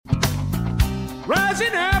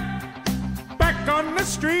buzzing up, back on the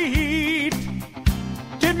street.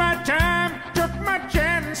 Did my time, took my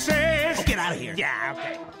chances. Oh, get out of here. Yeah,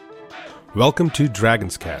 okay. Welcome to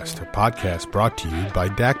Dragons Cast, a podcast brought to you by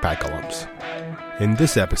DACPAC alums. In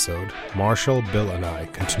this episode, Marshall, Bill, and I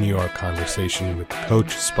continue our conversation with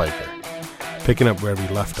Coach Spiker, picking up where we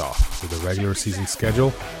left off with the regular season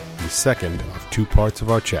schedule and the second of two parts of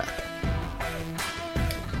our chat.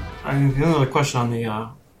 Another question on the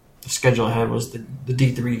schedule I had was the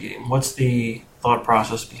D3 game. What's the thought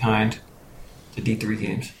process behind the D3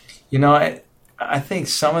 games? You know, I think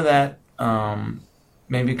some of that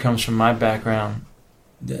maybe comes from my background.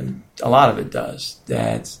 A lot of it does.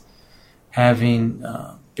 That having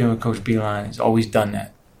been with Coach Beilein, he's always done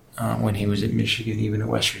that. When he was at Michigan, even at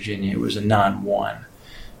West Virginia, it was a non-1.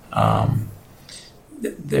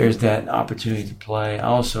 There's that opportunity to play.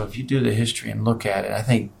 Also, if you do the history and look at it, I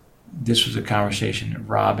think this was a conversation that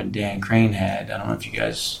Rob and Dan Crane had. I don't know if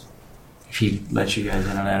he let you guys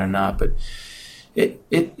in on that or not, but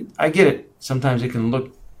I get it. Sometimes it can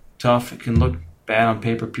look tough. It can look bad on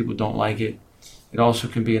paper. People don't like it. It also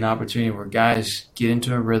can be an opportunity where guys get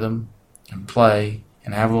into a rhythm and play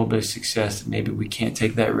and have a little bit of success that maybe we can't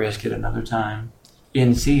take that risk at another time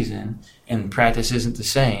in season, and practice isn't the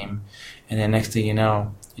same, and then next thing you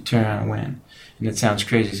know, you turn around and win. And it sounds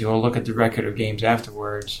crazy. So, well, look at the record of games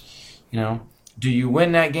afterwards. You know, do you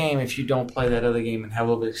win that game if you don't play that other game and have a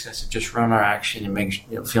little bit of success and just run our action and make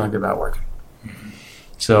feeling good about working? Mm-hmm.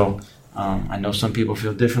 So I know some people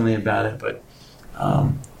feel differently about it, but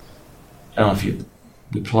I don't know if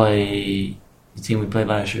we play the team we played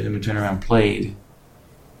last year, then we turn around and played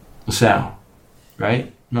LaSalle,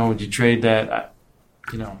 right? No, would you trade that?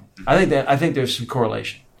 I think there's some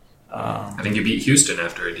correlation. I think you beat Houston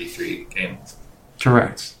after a D3 game.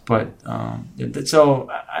 Correct, but so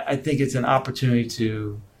I think it's an opportunity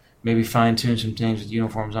to maybe fine-tune some things with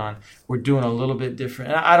uniforms on. We're doing a little bit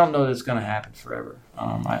different. And I don't know that it's going to happen forever.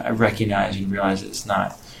 I recognize and realize that it's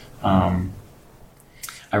not.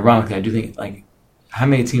 Ironically, I do think, like, how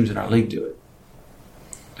many teams in our league do it?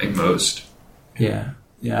 I think most. Yeah.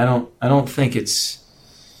 I don't think it's.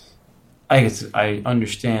 I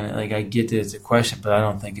understand it. Like, I get that it's a question, but I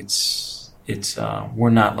don't think it's.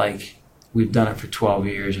 We're not like we've done it for 12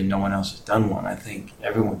 years and no one else has done one. I think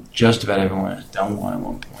just about everyone has done one at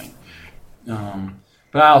one point.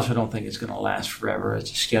 But I also don't think it's going to last forever as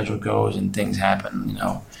the schedule goes and things happen. You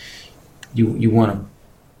know, you want to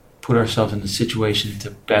put ourselves in the situation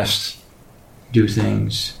to best do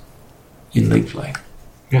things in league play.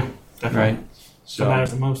 Yeah, definitely. Right? So that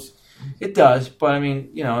matters the most. It does, but I mean,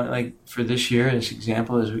 you know, like for this year, this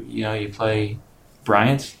example is, you know, you play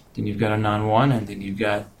Bryant, then you've got a non-1, and then you've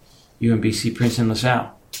got UMBC, Princeton,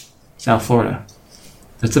 LaSalle, South Florida.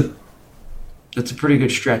 That's a pretty good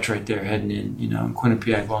stretch right there heading in, you know, in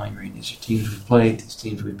Quinnipiac, Bowling Green. These are teams we've played, these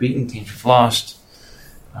teams we've beaten, teams we've lost.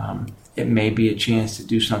 It may be a chance to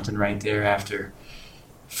do something right there after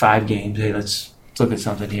 5 games. Hey, let's look at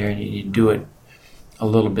something here, and you do it a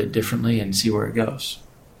little bit differently and see where it goes.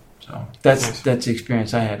 So that's the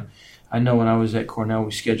experience I had. I know when I was at Cornell,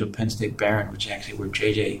 we scheduled Penn State Barron, which actually where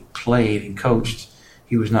JJ played and coached.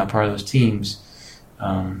 He was not part of those teams.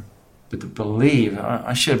 But to believe,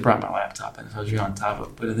 I should have brought my laptop in if I was really on top of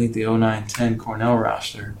it, but I think the 09-10 Cornell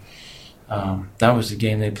roster, that was the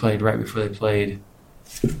game they played right before they played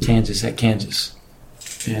Kansas at Kansas.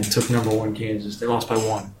 And took number 1 Kansas. They lost by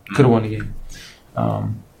 1. Could have won the game.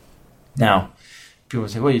 Now, people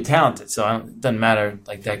say, well, you're talented, so it doesn't matter,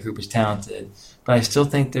 like, that group is talented. But I still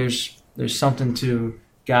think there's something to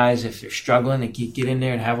guys, if they're struggling, and get in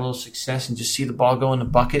there and have a little success and just see the ball go in the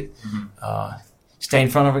bucket. Mm-hmm. Stay in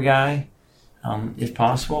front of a guy, if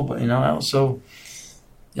possible. But, you know, also,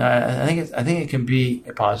 I think it can be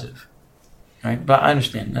a positive, right? But I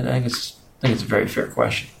understand. I think it's a very fair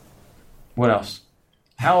question. What else?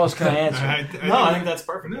 How else can I answer? I think that's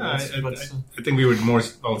perfect. No, I think we were more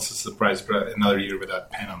also surprised for another year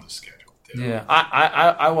without Penn on the schedule. Too. Yeah,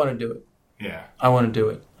 I want to do it. Yeah, I want to do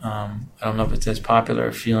it. I don't know if it's as popular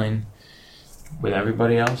a feeling with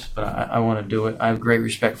everybody else, but I want to do it. I have great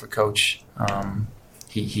respect for Coach.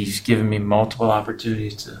 He's given me multiple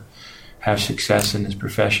opportunities to have success in this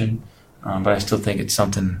profession, but I still think it's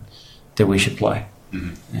something that we should play.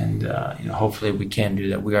 Mm-hmm. And you know, hopefully we can do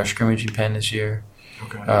that. We are scrimmaging Penn this year.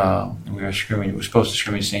 Okay. And we are scrimmaging. We're supposed to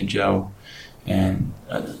scrimmage St. Joe, and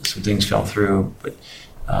some things fell through. But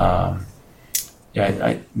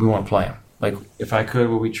we want to play them. Like, if I could,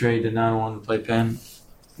 would we trade the 9-1 to play Penn?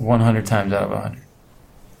 100 times out of 100.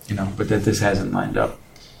 You know, but this hasn't lined up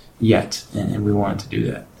yet, and we wanted to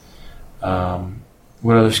do that.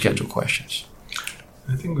 What other schedule questions?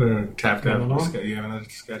 I think we're tapped out. No. You have another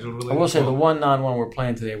schedule related? I will say the one non-one we're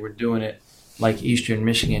playing today, we're doing it like Eastern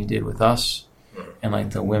Michigan did with us, and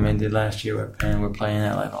like the women did last year. And we're playing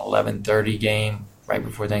at like an 11:30 game right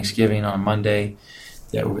before Thanksgiving on a Monday.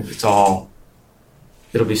 It'll be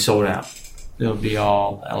sold out. It'll be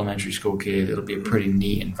all elementary school kids. It'll be a pretty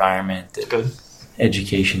neat environment. Good.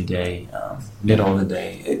 Education day, middle of the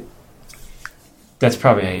day. That's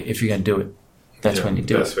probably, if you're going to do it, that's when you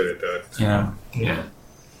do best it. way to do it. You know? Yeah.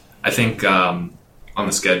 I think on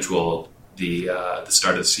the schedule, the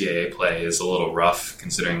start of CAA play is a little rough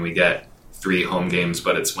considering we get 3 home games,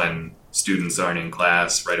 but it's when students aren't in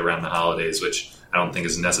class right around the holidays, which I don't think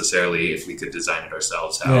is necessarily, if we could design it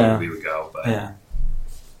ourselves, how we would go. But Yeah.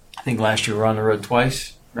 I think last year we were on the road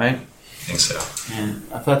twice, right? I think so. And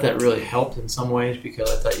I thought that really helped in some ways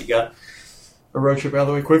because I thought you got a road trip out of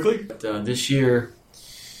the way quickly. But this year,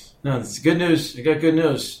 no, it's good news. I got good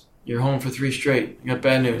news. You're home for 3 straight. I got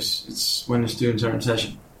bad news. It's when the students are in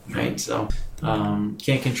session, right? So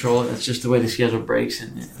can't control it. That's just the way the schedule breaks.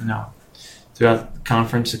 And throughout the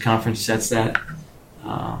conference sets that.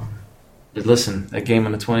 But listen, that game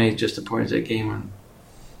on the 28th is just as important as that game on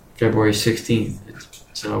February 16th.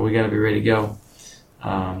 So we got to be ready to go.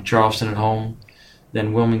 Charleston at home,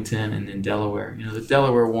 then Wilmington, and then Delaware. The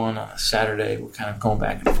Delaware one on a Saturday. We're kind of going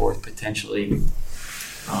back and forth potentially.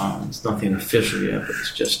 It's nothing official yet, but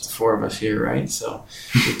it's just the 4 of us here, right? So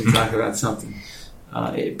we can talk about something.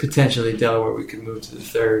 Potentially Delaware, we could move to the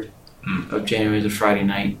 3rd of January as a Friday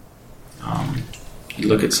night. You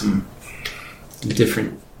look at some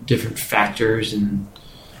different factors, and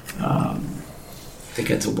I think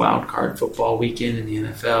it's a wild card football weekend in the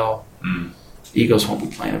NFL. The Eagles won't be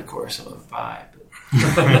playing, of course, so they'll have a bye.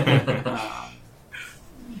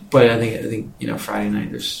 But I think Friday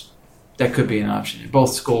night that could be an option.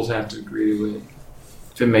 Both schools have to agree to it.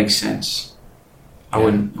 If it makes sense, I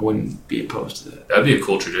wouldn't be opposed to that. That'd be a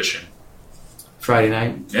cool tradition. Friday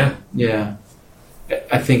night. Yeah.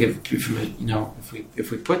 I think if we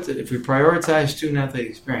prioritize student athlete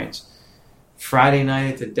experience, Friday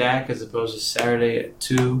night at the DAC as opposed to Saturday at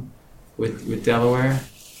 2 with Delaware.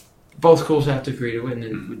 Both schools have to agree to it, and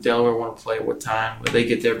then would Delaware want to play at what time? Will they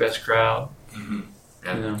get their best crowd? Mm-hmm.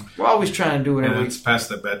 Yeah. We're always trying to do whatever. It's past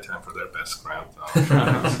the bedtime for their best crowd,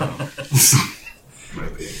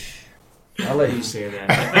 maybe. I'll let you say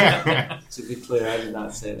that. To be clear, I did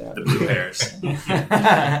not say that. The Blue Bears.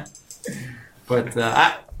 But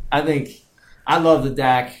I think I love the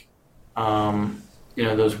DAC.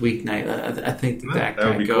 Those weeknight. I think the DAC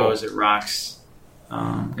kind of goes. Cool. It rocks.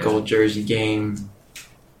 Gold jersey game.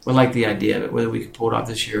 We like the idea of it, whether we can pull it off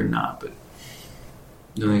this year or not. But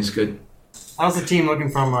I think it's good. How's the team looking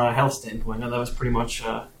from a health standpoint? I know that was pretty much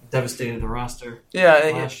devastated the roster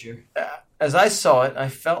last year. As I saw it, I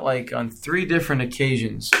felt like on 3 different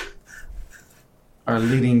occasions, our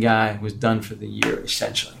leading guy was done for the year,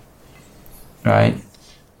 essentially. Right?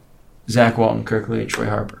 Zach Walton, Kirkley, and Troy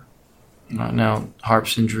Harper. Now,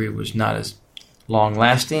 Harp's injury was not as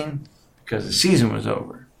long-lasting because the season was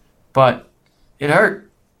over. But it hurt.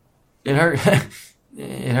 It hurt.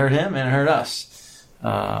 It hurt him and it hurt us.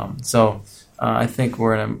 So I think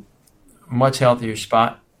we're in a much healthier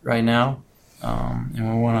spot right now, and we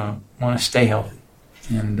want to stay healthy.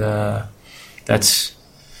 And that's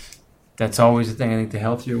always the thing. I think the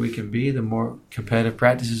healthier we can be, the more competitive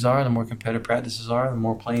practices are. The more competitive practices are, the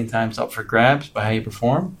more playing time's up for grabs by how you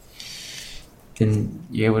perform. Then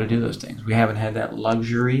you're able to do those things. We haven't had that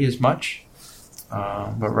luxury as much,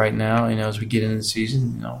 but right now, as we get into the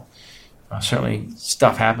season, certainly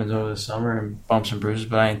stuff happens over the summer and bumps and bruises,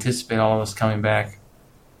 but I anticipate all of us coming back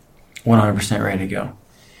 100% ready to go.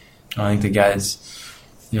 I think the guys,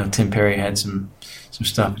 Tim Perry had some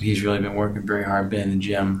stuff, but he's really been working very hard, been in the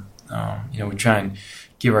gym. We try and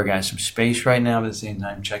give our guys some space right now, but at the same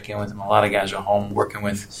time check in with them. A lot of guys are home working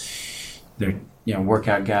with their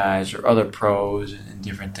workout guys or other pros and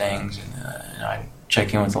different things, and I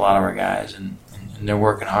check in with a lot of our guys, and they're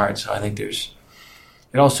working hard. So I think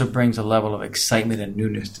it also brings a level of excitement and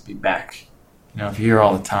newness to be back. If you're here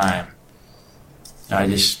all the time, I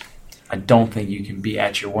don't think you can be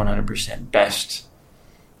at your 100% best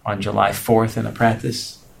on July 4th in a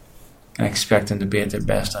practice and expect them to be at their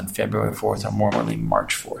best on February 4th or more importantly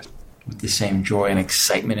March 4th with the same joy and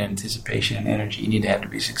excitement and anticipation and energy you need to have to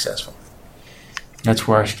be successful. That's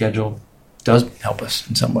where our schedule does help us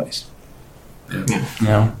in some ways.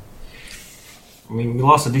 Yeah. I mean, we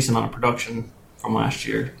lost a decent amount of production from last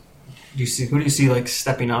year. Who do you see like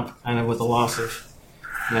stepping up kind of with the loss of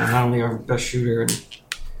not only our best shooter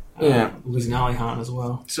and losing Ali Han as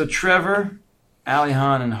well? So Trevor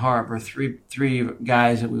Alihan and Harp are three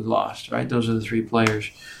guys that we've lost, right? Those are the three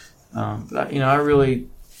players. But I really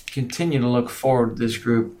continue to look forward to this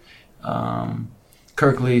group.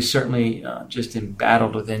 Kirkley certainly just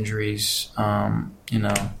embattled with injuries, a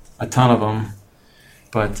ton of them.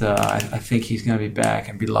 But I think he's going to be back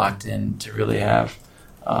and be locked in to really have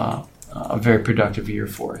a very productive year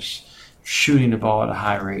for us. Shooting the ball at a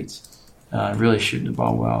high rate, really shooting the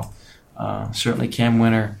ball well. Certainly Cam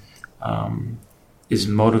Winter is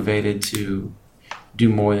motivated to do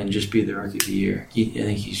more than just be the Rookie of the Year. I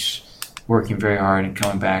think he's working very hard and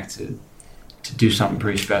coming back to do something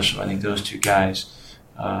pretty special. I think those two guys,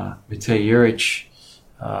 Matej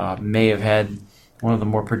Juric, may have had one of the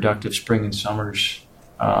more productive spring and summers,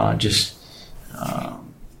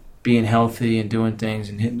 being healthy and doing things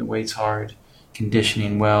and hitting the weights hard,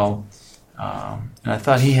 conditioning well. And I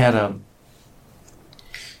thought he had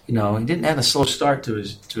he didn't have a slow start to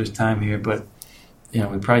his time here, but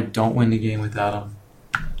we probably don't win the game without him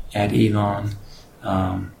at Elon.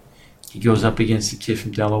 He goes up against the kid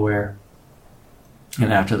from Delaware,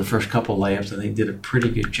 and after the first couple layups, I think did a pretty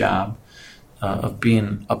good job of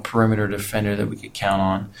being a perimeter defender that we could count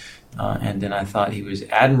on. And then I thought he was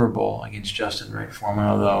admirable against Justin Wright Foreman,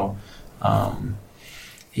 although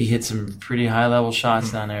he hit some pretty high-level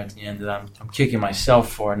shots down there at the end that I'm kicking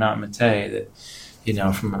myself for, not Matej, that,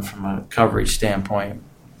 from a coverage standpoint,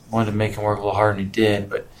 wanted to make him work a little harder than he did.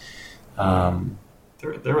 But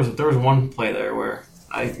there was one play there where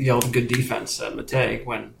I yelled good defense at Matej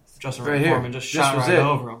when Justin Wright Foreman just shot right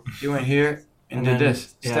over him. He went here and did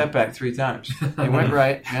this. Step back 3 times. He went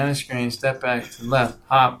right, man the screen, step back to the left,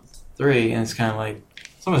 hop, 3, and it's kind of like...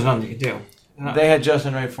 There's nothing you can do. They had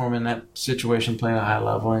Justin Wright Foreman in that situation playing at a high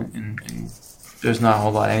level, and there's not a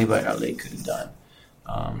whole lot anybody out there could have done.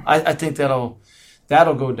 I think that'll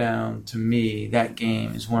go down, to me, that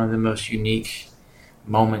game is one of the most unique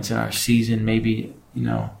moments in our season. Maybe,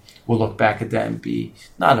 we'll look back at that and be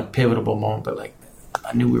not a pivotal moment, but like,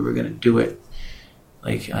 I knew we were going to do it.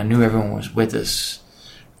 Like, I knew everyone was with us.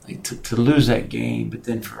 Like, to lose that game, but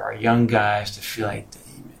then for our young guys to feel like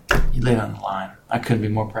you laid on the line. I couldn't be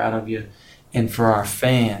more proud of you. And for our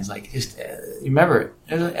fans, remember,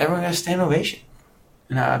 everyone got a standing ovation.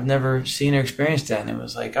 And I've never seen or experienced that. And it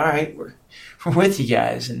was like, all right, we're with you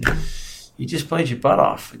guys. And you just played your butt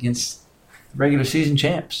off against regular season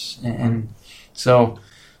champs. And so,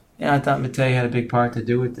 I thought Matej had a big part to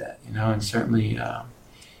do with that, and certainly,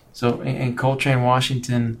 and Coltrane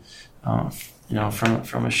Washington,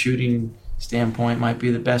 from a shooting standpoint, might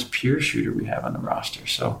be the best pure shooter we have on the roster.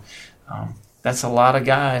 So that's a lot of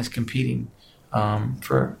guys competing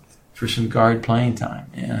for some guard playing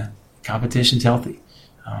time. Yeah, competition's healthy.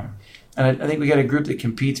 And I think we got a group that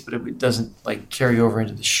competes, but it doesn't carry over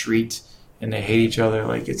into the street and they hate each other.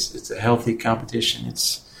 Like it's a healthy competition.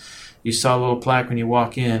 You saw a little plaque when you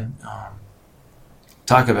walk in.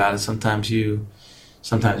 Talk about it. Sometimes you,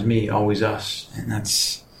 sometimes me, always us, and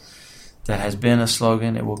that has been a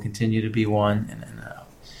slogan. It will continue to be one, and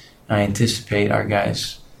I anticipate our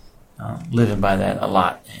guys living by that a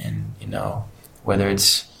lot. And whether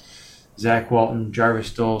it's Zach Walton, Jarvis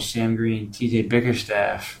Stoll, Sam Green, TJ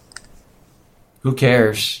Bickerstaff, who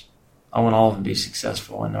cares? I want all of them to be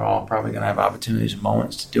successful, and they're all probably going to have opportunities and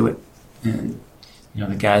moments to do it. And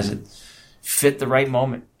the guys that fit the right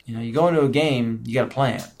moment. You go into a game, you got a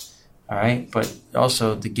plan, all right? But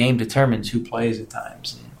also the game determines who plays at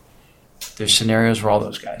times. And there's scenarios where all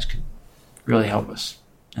those guys could really help us.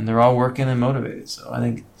 And they're all working and motivated. So I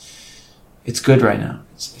think it's good right now.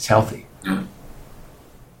 It's healthy. Yeah.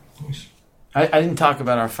 I didn't talk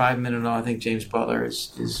about our 5-minute all. I think James Butler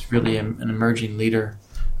is really an emerging leader.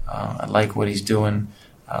 I like what he's doing.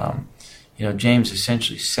 James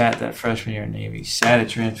essentially sat that freshman year in Navy, sat a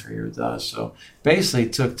transfer year with us. So basically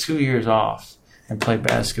took 2 years off and played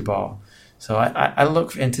basketball. So I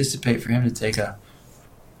anticipate for him to take a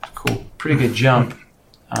pretty good jump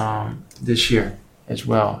this year as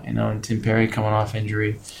well. And Tim Perry coming off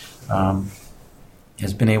injury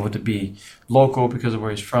has been able to be local because of where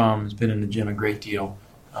he's from. Has been in the gym a great deal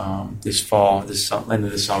this fall, end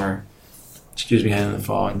of the summer. End of the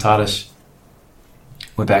fall, and taught us.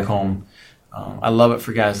 Went back home. I love it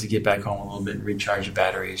for guys to get back home a little bit and recharge the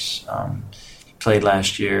batteries. He played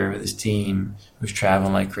last year with his team, was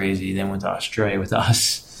traveling like crazy, then went to Australia with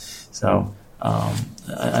us. So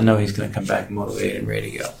I know he's going to come back motivated and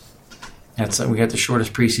ready to go. We got the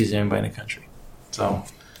shortest preseason of anybody in the country. So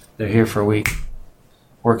they're here for a week,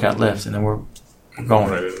 workout, lift, and then we're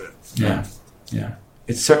going. Yeah.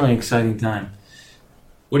 It's certainly an exciting time.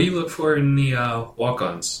 What do you look for in the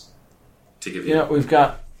walk-ons to give you? We've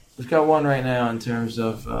got We've got one right now in terms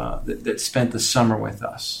of that spent the summer with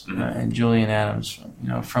us, and Julian Adams,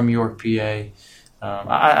 from York, PA.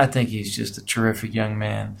 I think he's just a terrific young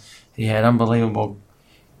man. He had unbelievable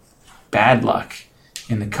bad luck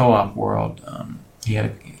in the co-op world. He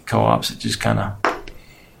had co-ops that just kind of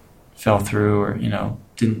fell through, or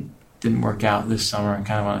didn't work out this summer, and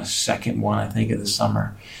kind of on a second one, I think, of the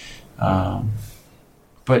summer.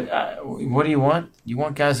 But what do you want? You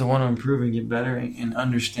want guys that want to improve and get better and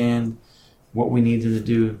understand what we need to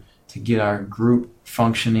do to get our group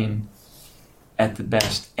functioning at the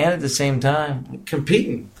best, and at the same time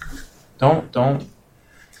competing. Don't.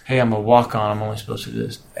 Hey, I'm a walk-on. I'm only supposed to do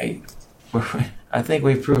this. Hey, I think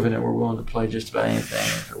we've proven that we're willing to play just about anything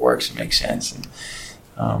if it works and makes sense. And,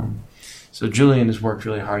 so Julian has worked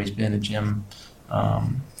really hard. He's been in the gym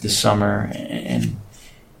this summer, and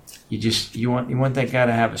you want that guy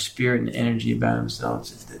to have a spirit and energy about himself.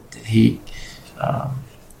 That he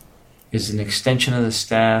is an extension of the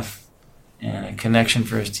staff and a connection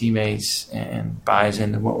for his teammates, and buys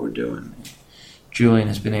into what we're doing. Julian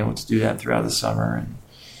has been able to do that throughout the summer, and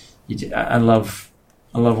I love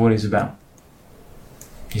what he's about.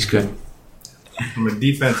 He's good. From a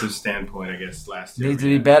defensive standpoint, I guess last year needs to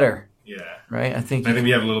be better. Yeah, right. I think we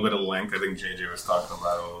have a little bit of length. I think JJ was talking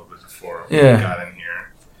about it a little bit before we got in here.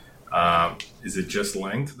 Is it just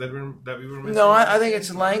length that we were missing? No, I think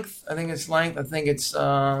it's length. I think it's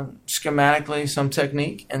schematically some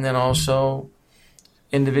technique, and then also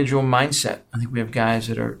individual mindset. I think we have guys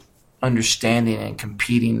that are understanding and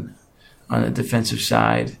competing on the defensive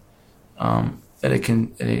side at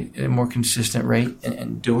a more consistent rate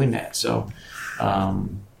and doing that. So,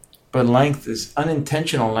 but length is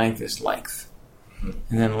unintentional. Length is length, and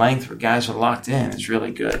then length where guys are locked in is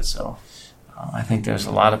really good. So. I think there's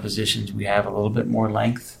a lot of positions we have a little bit more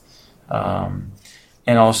length, and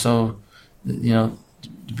also, the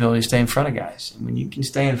ability to stay in front of guys. And when you can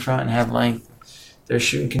stay in front and have length, they're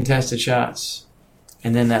shooting contested shots,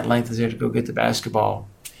 and then that length is there to go get the basketball.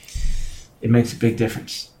 It makes a big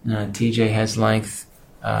difference. TJ has length.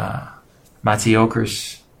 Mati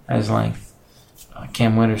Okers has length.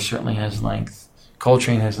 Cam Winters certainly has length.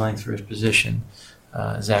 Coltrane has length for his position.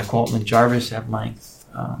 Zach Waltman, Jarvis have length.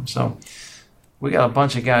 So. We got a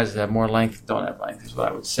bunch of guys that have more length than don't have length, is what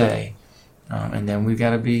I would say. And then we got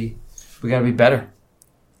to be better.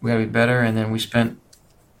 We got to be better. And then we spent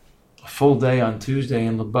a full day on Tuesday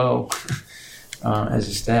in LeBeau as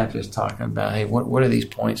a staff just talking about, hey, what are these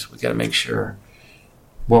points? We got to make sure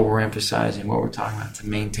what we're emphasizing, what we're talking about to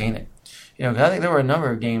maintain it. 'Cause I think there were a number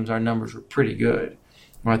of games our numbers were pretty good.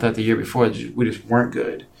 Where I thought the year before we just weren't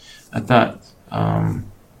good. I thought.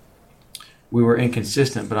 We were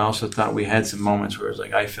inconsistent, but I also thought we had some moments where it was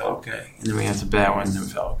like I felt okay, and then we had some bad ones and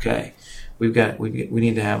we felt okay. We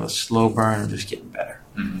need to have a slow burn of just getting better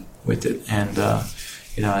with it, and I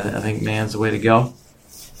think man's the way to go.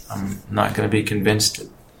 I'm not going to be convinced that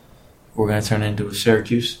we're going to turn into a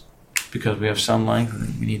Syracuse because we have some length. I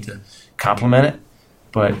think we need to complement it,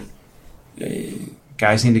 but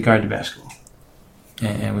guys need to guard the basketball,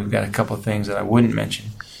 and we've got a couple of things that I wouldn't mention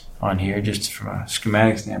on here, just from a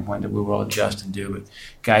schematic standpoint, that we will adjust and do. But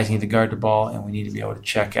guys need to guard the ball, and we need to be able to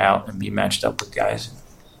check out and be matched up with guys. And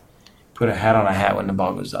put a hat on a hat when the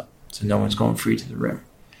ball goes up, so no one's going free to the rim.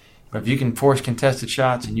 But if you can force contested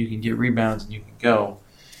shots and you can get rebounds and you can go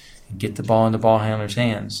and get the ball in the ball handlers'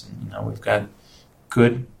 hands, and, we've got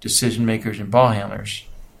good decision makers and ball handlers,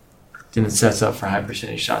 then it sets up for high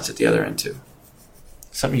percentage shots at the other end too.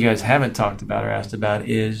 Something you guys haven't talked about or asked about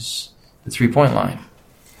is the 3-point line.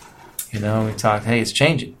 We talked, hey, it's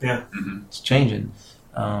changing. Yeah. It's changing.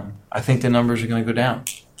 I think the numbers are going to go down.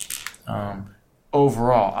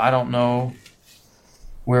 Overall, I don't know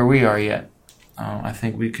where we are yet. I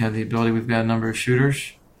think we have the ability. We've got a number of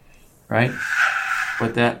shooters, right?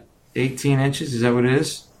 But that 18 inches, is that what it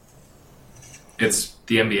is? It's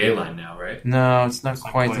the NBA line now, right? No, it's not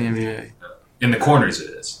quite the NBA. In the corners it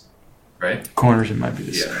is, right? Corners, it might be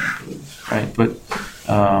the same, I believe. Right? But,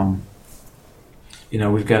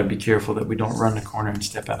 we've got to be careful that we don't run the corner and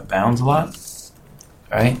step out of bounds a lot,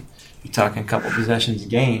 right? You're talking a couple possessions a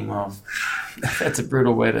game. Well, that's a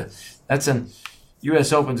brutal way to – that's an –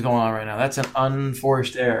 U.S. Open's going on right now. That's an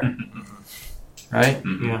unforced error, right?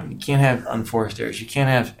 Yeah. You can't have unforced errors. You can't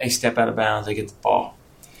have a step out of bounds, they get the ball.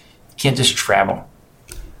 You can't just travel.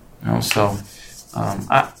 So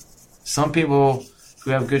some people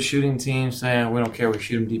who have good shooting teams say, we don't care, we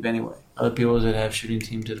shoot them deep anyway. Other people that have shooting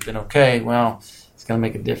teams that have been okay, well, it's going to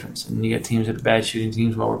make a difference. And you got teams that are bad shooting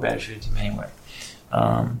teams, well, we're a bad shooting team anyway.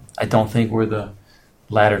 I don't think we're the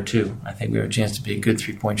latter two. I think we have a chance to be a good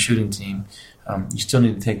 3-point shooting team. You still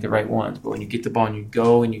need to take the right ones. But when you get the ball and you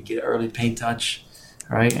go and you get early paint touch,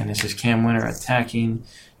 all right, and this is Cam Winter attacking,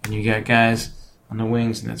 and you got guys on the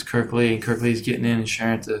wings, and that's Kirk Lee. And Kirk Lee's getting in and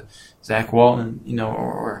sharing it to Zach Walton,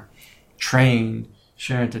 or Train,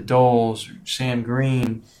 sharing it to Doles, or Sam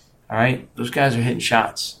Green. All right, those guys are hitting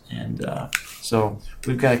shots. And so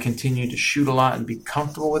we've got to continue to shoot a lot and be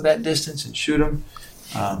comfortable with that distance and shoot them.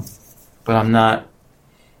 But I'm not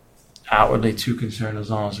outwardly too concerned as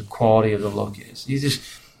long as the quality of the look is.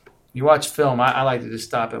 You watch film, I like to just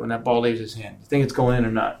stop it when that ball leaves his hand. You think it's going in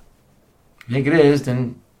or not? You think it is,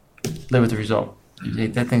 then live with the result.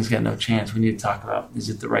 That thing's got no chance. We need to talk about, is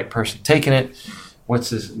it the right person taking it?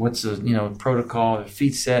 What's the protocol?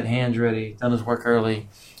 Feet set, hands ready, done his work early,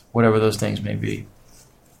 whatever those things may be.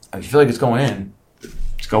 If you feel like it's going in,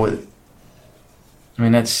 just go with it. I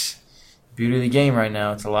mean, that's the beauty of the game right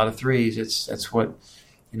now. It's a lot of threes. That's what,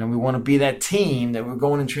 we want to be that team that we're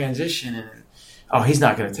going in transition and, oh, he's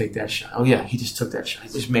not going to take that shot. Oh, yeah, he just took that shot. He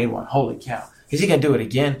just made one. Holy cow. Is he going to do it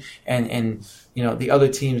again? And the other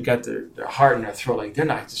team's got their heart in their throat. Like, they're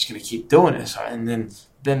not just going to keep doing this. And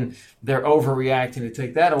then they're overreacting to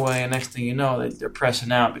take that away. And next thing you know, they're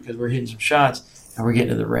pressing out because we're hitting some shots and we're getting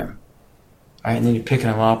to the rim. All right, and then you're picking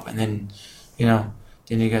them up. And then, then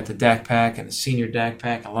you got the DAC pack and the senior DAC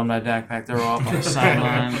pack, alumni DAC pack. They're all up on the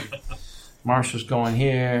sideline. Marshall's going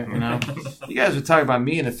here, You guys were talking about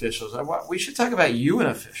me and officials. We should talk about you and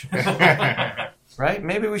officials. Right?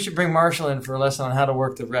 Maybe we should bring Marshall in for a lesson on how to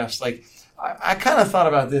work the refs. Like, I kind of thought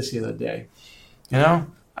about this the other day. I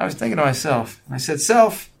was thinking to myself, and I said,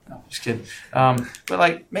 no, just kidding.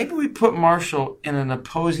 But, maybe we put Marshall in an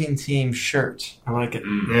opposing team shirt. I like it.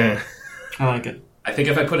 Yeah. I like it. I think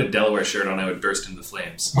if I put a Delaware shirt on, I would burst into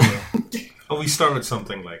flames. Well, we start with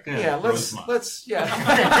something like let's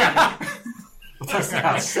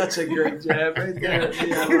That's such a great jab right there.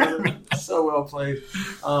 Yeah, so well played.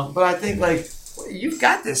 But I think you've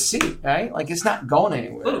got this seat, right? It's not going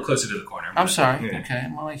anywhere. A little closer to the corner. I'm sorry. Yeah. Okay,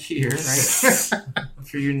 I'm here, right?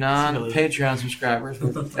 For your non-Patreon subscribers,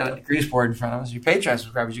 we've got a grease board in front of us. Your Patreon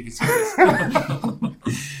subscribers, you can see this.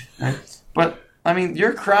 Right? But I mean,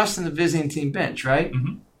 you're crossing the visiting team bench, right?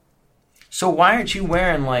 Mm-hmm. So why aren't you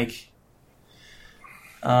wearing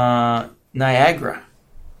Niagara?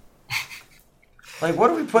 What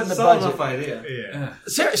do we put in the budget? Enough idea. Yeah.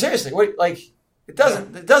 Seriously, it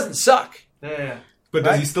doesn't suck. Yeah. But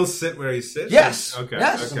does he still sit where he sits? Yes. Okay.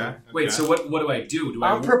 Yes. Okay. Wait. So what do I do?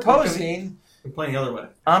 I'm proposing. We're playing the other way.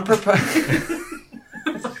 I'm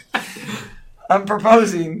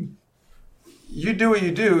proposing. You do what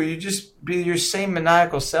you do. You just be your same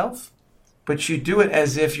maniacal self, but you do it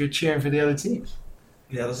as if you're cheering for the other teams.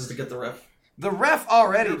 Yeah, this is to get the ref. The ref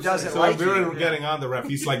already doesn't like you. So we're getting on the ref.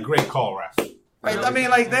 He's like, great call, ref. Right? I mean,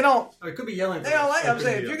 they don't. It could be yelling. They don't like. I'm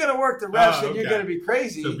saying if you're going to work the refs, then you're going to be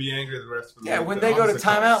crazy. So be angry at the refs. Yeah, when they go to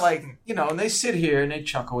timeout, and they sit here and they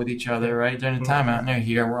chuckle with each other, right, during the timeout, and they're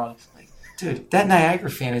here, and we're all like, dude, that Niagara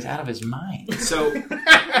fan is out of his mind. So.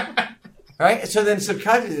 Right? So then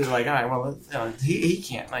subconsciously is like, all right, well, he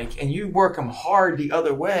can't. And you work him hard the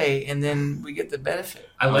other way, and then we get the benefit.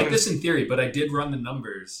 I like this in theory, but I did run the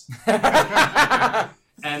numbers.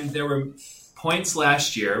 And there were points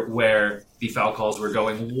last year where the foul calls were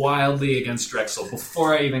going wildly against Drexel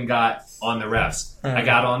before I even got on the refs. I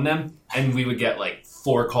got on them, and we would get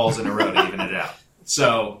 4 calls in a row to even it out.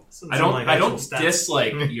 So I don't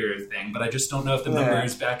dislike your thing, but I just don't know if the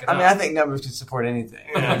numbers back it up. I mean, I think numbers can support anything.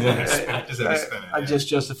 I just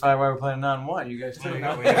justify why we're playing 9-1. You guys too.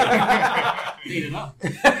 Eat it up.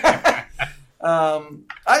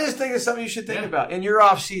 I just think it's something you should think about in your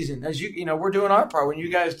off season. As we're doing our part. When you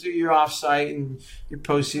guys do your off site and your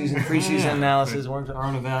postseason, preseason analysis,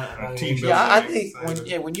 I think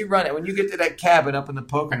when you run it, when you get to that cabin up in the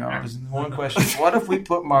Poconos, and the one question is, what if we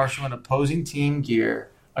put Marshall in opposing team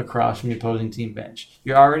gear across from the opposing team bench?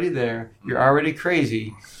 You're already there. You're already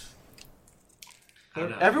crazy.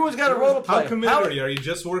 Everyone's got a role to play. How committed are you? Are you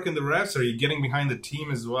just working the refs? Are you getting behind the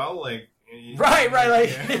team as well? Right. You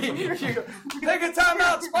go, take a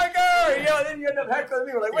timeout, Spiker! Then you end up heckling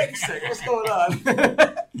me. We're like, wait a second, what's going on?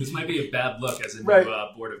 This might be a bad look as a new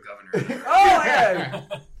Board of Governors. Oh, yeah!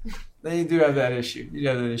 Then you do have that issue.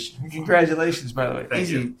 Congratulations, by the way. Thank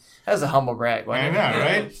you. That's a humble brag. I know,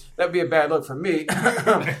 right? That'd be a bad look for me.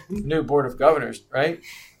 New Board of Governors, right?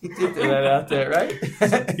 You did that out there,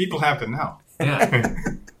 right? People have to know. Yeah.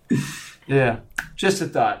 Yeah. Just a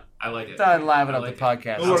thought. I like it. Thought I'd liven up the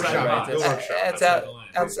podcast. We'll workshop. There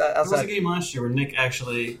was a game last year where Nick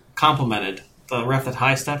actually complimented the ref at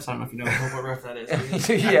High Steps. I don't know if you know what ref that is.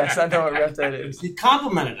 Yes, I know what ref that is. He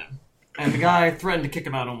complimented him And the guy threatened to kick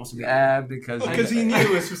him out almost immediately. Because he knew it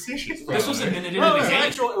was facetious. This was a minute into the game.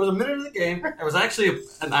 It was a minute into the game. It was actually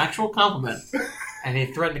an actual compliment. And he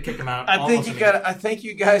threatened to kick him out. I think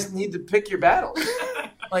you guys need to pick your battles.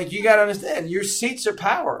 Like, you got to understand, your seats are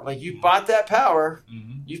power. Like, you bought that power,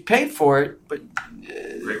 you've paid for it, but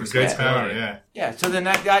great power, yeah. Yeah. So then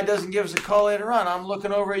that guy doesn't give us a call later on. I'm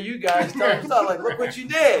looking over at you guys, telling stuff like, "Look what you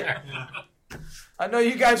did." I know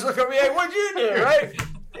you guys look at me. Hey, what'd you do? Right?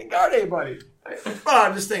 Didn't guard anybody.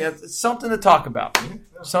 I'm just thinking, it's something to talk about,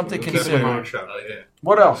 something to consider.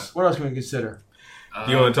 What else? What else can we consider?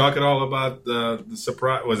 Do you want to talk at all about the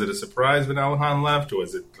surprise? Was it a surprise when Alihan left, or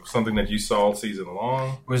was it something that you saw all season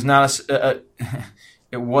long? It was not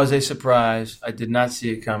it was a surprise. I did not see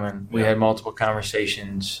it coming. We had multiple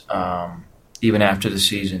conversations, even after the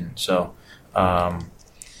season. So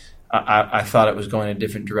I thought it was going a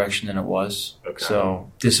different direction than it was. Okay. So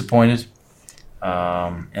disappointed,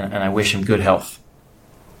 and I wish him good health.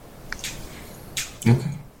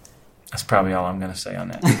 Okay. That's probably all I'm going to say on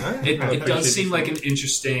that. It does seem like an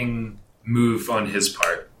interesting move on his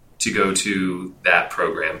part to go to that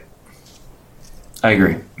program. I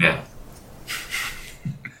agree. Yeah.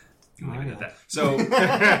 So, in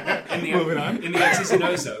the X's and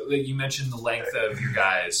O's, though, you mentioned the length of your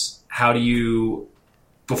guys. How do you,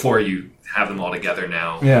 before you have them all together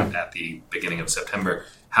now at the beginning of September,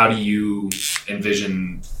 how do you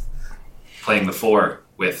envision playing the four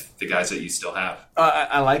with the guys that you still have?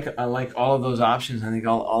 I like all of those options. I think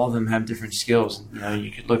all of them have different skills. You know,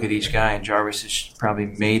 you could look at each guy, and Jarvis has probably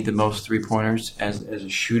made the most 3-pointers as a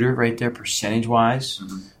shooter right there, percentage-wise.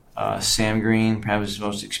 Mm-hmm. Sam Green probably is the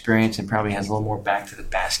most experienced and probably has a little more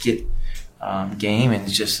back-to-the-basket game. And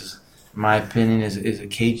it's just, in my opinion, is a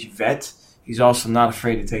cagey vet. He's also not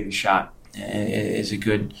afraid to take the shot and is a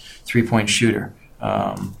good 3-point shooter.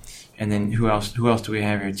 And then who else do we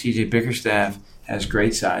have here? TJ Bickerstaff has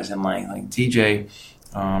great size and length. Like TJ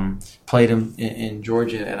played him in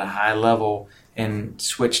Georgia at a high level and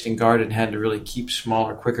switched and guarded and had to really keep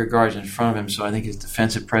smaller, quicker guards in front of him. So I think his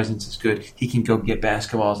defensive presence is good. He can go get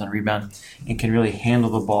basketballs and rebound and can really handle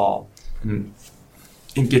the ball and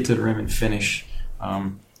get to the rim and finish.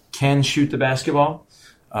 Can shoot the basketball,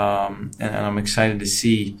 and I'm excited to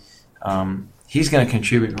see he's going to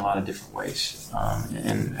contribute in a lot of different ways.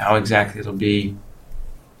 And how exactly it'll be,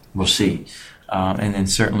 we'll see. And then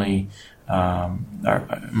certainly,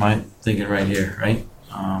 my thinking right here, right?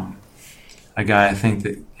 A guy I think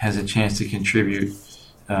that has a chance to contribute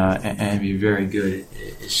and be very good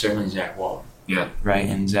is certainly Zach Walton. Yeah. Right?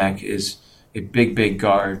 And Zach is a big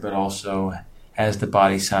guard, but also has the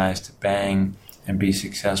body size to bang and be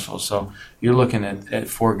successful. So you're looking at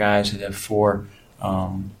four guys that have four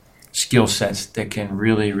skill sets that can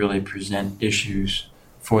really present issues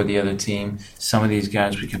for the other team. Some of these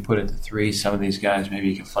guys we can put at the 3. Some of these guys maybe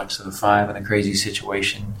you can flex to the 5 in a crazy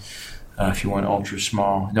situation. If you want ultra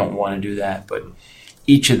small, you don't want to do that. But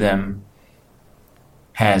each of them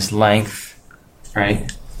has length,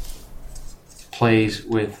 right? Plays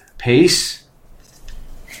with pace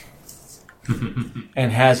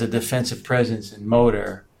and has a defensive presence and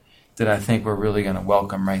motor that I think we're really going to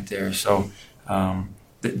welcome right there. So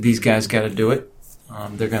these guys got to do it.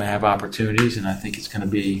 They're going to have opportunities, and I think it's going to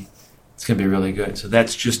be really good. So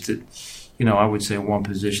that's just I would say one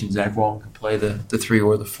position. Zach Walton can play the 3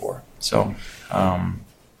 or the 4. So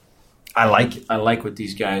I like what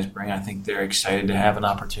these guys bring. I think they're excited to have an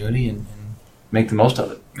opportunity and make the most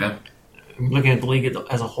of it. Yeah. Looking at the league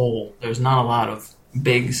as a whole, there's not a lot of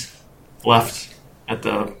bigs left at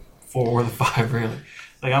the 4 or the 5, really.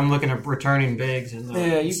 Like, I'm looking at returning bigs, and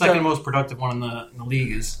the second most productive one in the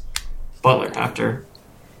league is Butler after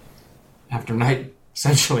night,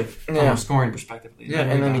 essentially, from a scoring perspective. Yeah,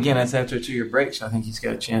 and then again, that's after a 2-year break, so I think he's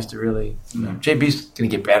got a chance to really, JB's going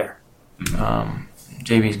to get better.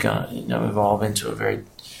 JB's going to evolve into a very,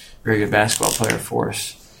 very good basketball player for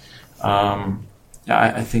us.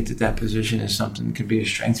 I think that position is something that could be a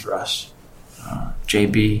strength for us.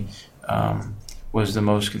 JB was the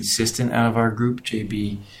most consistent out of our group.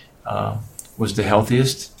 JB was the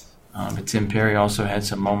healthiest. But Tim Perry also had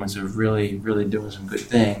some moments of really, really doing some good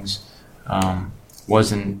things.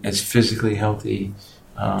 Wasn't as physically healthy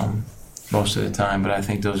most of the time, but I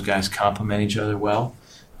think those guys complement each other well.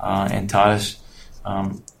 And Tadas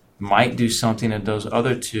might do something that those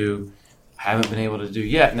other two haven't been able to do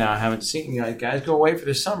yet. Now, I haven't seen guys go away for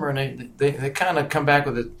the summer, and they kind of come back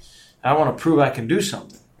with it. I want to prove I can do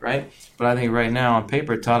something, right? But I think right now on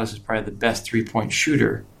paper, Tadas is probably the best 3-point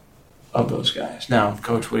shooter of those guys. Now,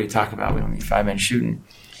 Coach, what do you talk about? We don't need 5-man shooting.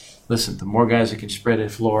 Listen, the more guys that can spread the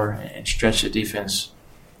floor and stretch the defense,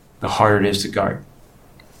 the harder it is to guard.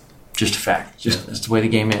 just a fact. That's the way the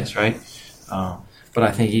game is, right? But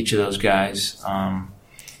I think each of those guys,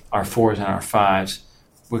 our 4s and our 5s,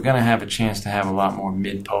 we're going to have a chance to have a lot more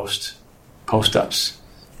mid-post post-ups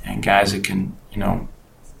and guys that can,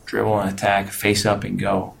 dribble and attack, face up and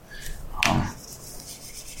go.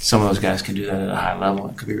 Some of those guys can do that at a high level.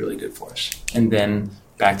 It could be really good for us. And then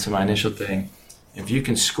back to my initial thing, if you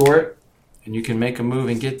can score it and you can make a move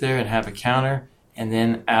and get there and have a counter and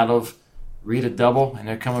then read a double and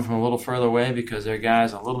they're coming from a little further away because their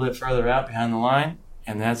guy's a little bit further out behind the line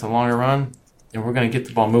and that's a longer run, then we're going to get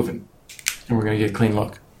the ball moving and we're going to get a clean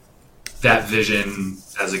look. That vision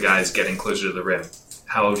as a guy's getting closer to the rim,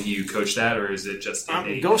 how do you coach that, or is it just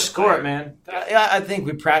innate? Go score it, man. I think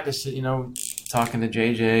we practiced it, talking to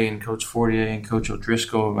JJ and Coach Fortier and Coach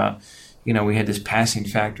O'Driscoll about, we had this passing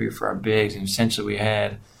factory for our bigs, and essentially we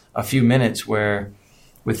had a few minutes where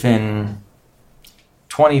within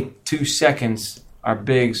 22 seconds our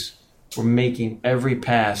bigs were making every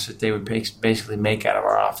pass that they would basically make out of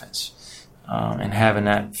our offense. And having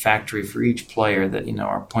that factory for each player that,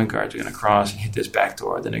 our point guards are going to cross and hit this back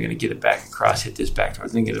door, then they're going to get it back and cross, hit this back door,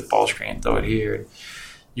 then get a ball screen and throw it here.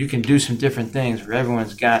 You can do some different things where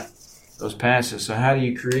everyone's got those passes. So how do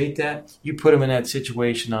you create that? You put them in that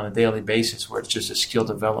situation on a daily basis where it's just a skill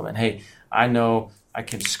development. Hey, I know I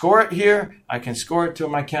can score it here, I can score it to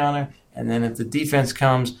my counter, and then if the defense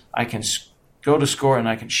comes, I can go to score and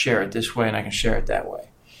I can share it this way and I can share it that way.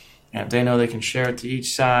 And if they know they can share it to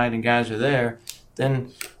each side and guys are there,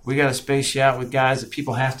 then we got to space you out with guys that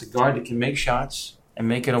people have to guard that can make shots and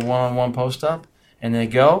make it a one-on-one post-up, and they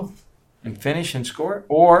go and finish and score it,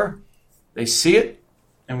 or they see it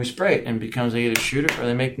and we spray it and it becomes they either shoot it or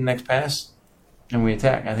they make the next pass and we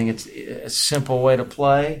attack. I think it's a simple way to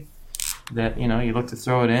play that, you look to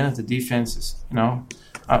throw it in. If the defense is,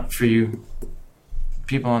 up for you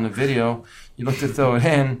people on the video, you look to throw it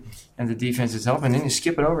in and the defense is helping, then you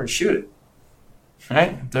skip it over and shoot it.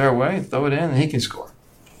 Right? If they're away, throw it in and he can score.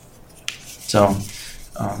 So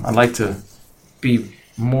I'd like to be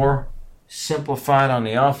more simplified on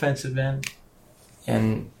the offensive end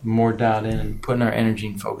and more dialed in and putting our energy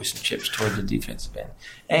and focus and chips towards the defensive end.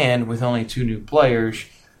 And with only 2 new players,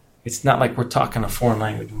 it's not like we're talking a foreign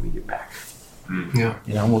language when we get back. Yeah.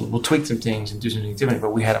 We'll tweak some things and do something different,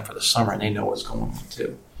 but we had them for the summer and they know what's going on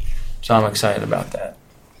too. So I'm excited about that.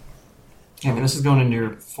 Yeah, this is going into your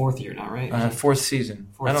 4th year now, right? 4th season.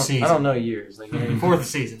 Season. I don't know years. Like 4th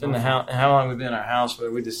season. How long we've been in our house?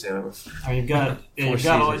 But we just say you've got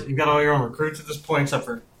all your own recruits at this point, except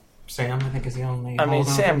for Sam. I think is the only.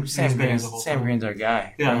 Sam Green's our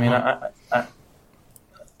guy. Yeah.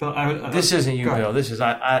 This isn't you, Bill. This is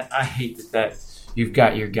I hate that you've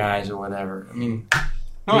got your guys or whatever. I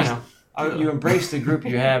know. You embrace the group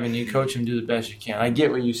you have and you coach them, do the best you can. I get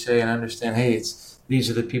what you say and understand. Hey, these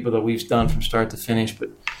are the people that we've done from start to finish, but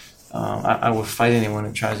I will fight anyone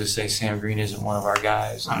who tries to say Sam Green isn't one of our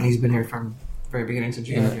guys. He's been here from the very beginning since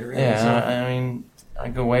you've been here. Really, I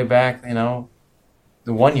go way back,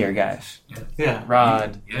 the 1-year guys. Yeah.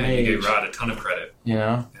 Rod. Yeah, Mage, you gave Rod a ton of credit.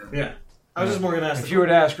 Yeah. I was just more going to ask. If you were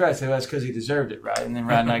to ask Rod, I'd say that's because he deserved it, right? And then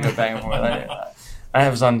Rod and I go back and forth. I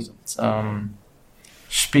was on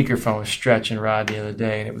speakerphone with Stretch and Rod the other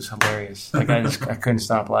day, and it was hilarious. Like I couldn't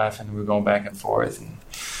stop laughing. We were going back and forth, and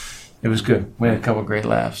it was good. We had a couple of great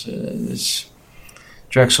laughs.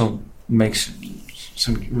 Drexel makes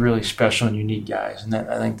some really special and unique guys, and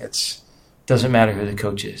I think doesn't matter who the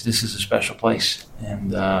coach is. This is a special place,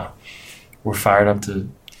 and we're fired up to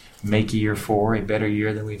make year 4 a better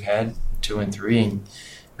year than we've had 2 and 3, and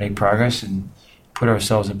make progress and put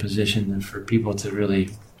ourselves in position for people to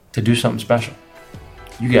do something special.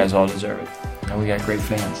 You guys all deserve it. And we got great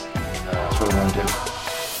fans. And that's what we want to do.